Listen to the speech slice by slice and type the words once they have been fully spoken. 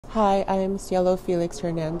Hi, I'm Cielo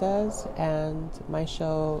Felix-Hernandez, and my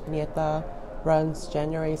show Nieta runs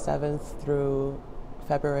January 7th through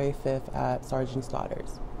February 5th at Sargent's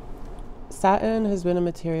Daughters. Satin has been a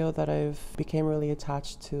material that I've became really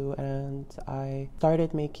attached to, and I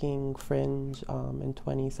started making fringe in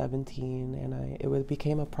 2017, and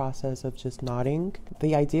became a process of just knotting.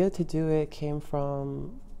 The idea to do it came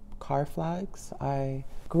from car flags. I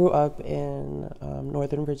grew up in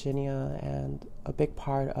Northern Virginia, and a big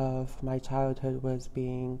part of my childhood was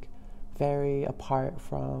being very apart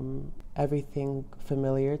from everything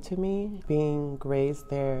familiar to me. Being raised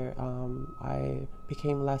there, I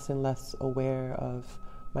became less and less aware of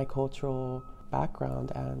my cultural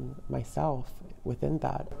background and myself within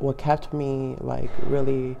that. What kept me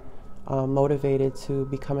really motivated to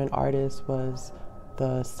become an artist was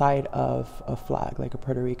the sight of a flag, like a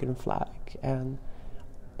Puerto Rican flag, and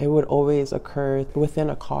it would always occur within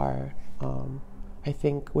a car. I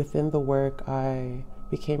think within the work I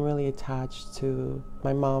became really attached to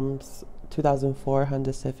my mom's 2004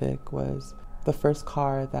 Honda Civic. Was the first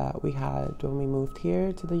car that we had when we moved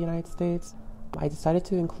here to the United States. I decided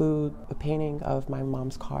to include a painting of my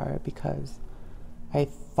mom's car because I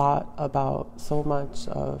thought about so much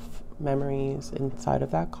of memories inside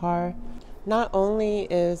of that car. Not only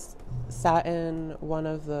is satin one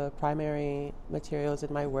of the primary materials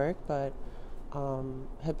in my work, but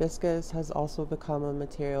hibiscus has also become a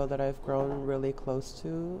material that I've grown really close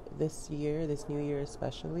to this new year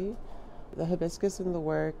especially. The hibiscus in the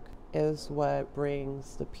work is what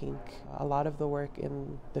brings the pink. A lot of the work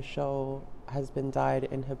in the show has been dyed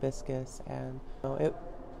in hibiscus, and it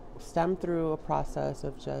stemmed through a process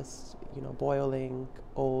of just boiling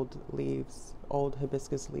old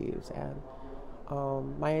hibiscus leaves. And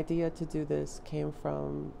my idea to do this came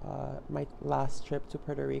from my last trip to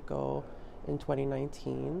Puerto Rico in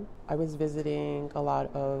 2019. I was visiting a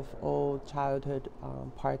lot of old childhood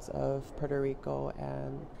parts of Puerto Rico,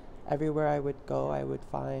 and everywhere I would go, I would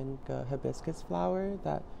find a hibiscus flower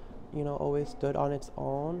that, always stood on its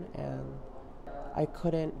own, and I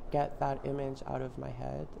couldn't get that image out of my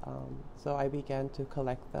head. So I began to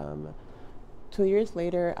collect them. 2 years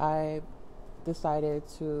later, I decided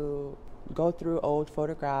to go through old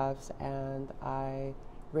photographs, and I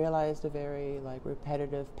realized a very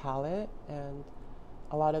repetitive palette, and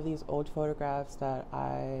a lot of these old photographs that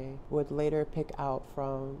I would later pick out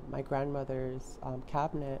from my grandmother's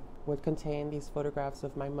cabinet would contain these photographs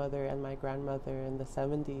of my mother and my grandmother in the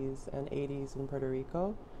 70s and 80s in Puerto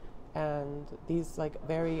Rico. And these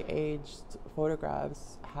very aged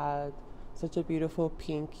photographs had such a beautiful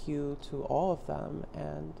pink hue to all of them,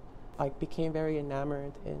 and I became very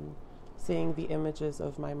enamored in seeing the images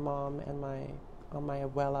of my mom and my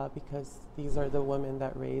abuela, because these are the women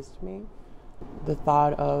that raised me. The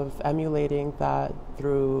thought of emulating that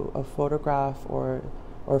through a photograph or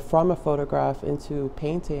from a photograph into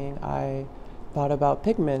painting, I thought about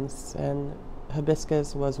pigments, and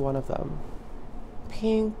hibiscus was one of them.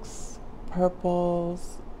 Pinks,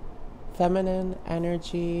 purples, feminine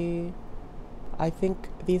energy. I think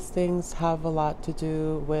these things have a lot to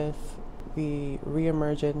do with the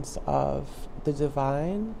reemergence of the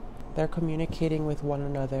divine. They're communicating with one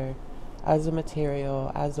another as a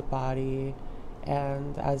material, as a body,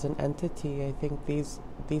 and as an entity. I think these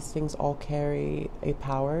things all carry a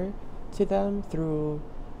power to them through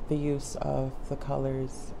the use of the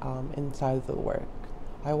colors inside of the work.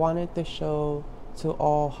 I wanted the show to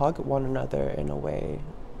all hug one another in a way.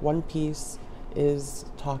 One piece is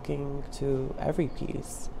talking to every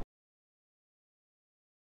piece.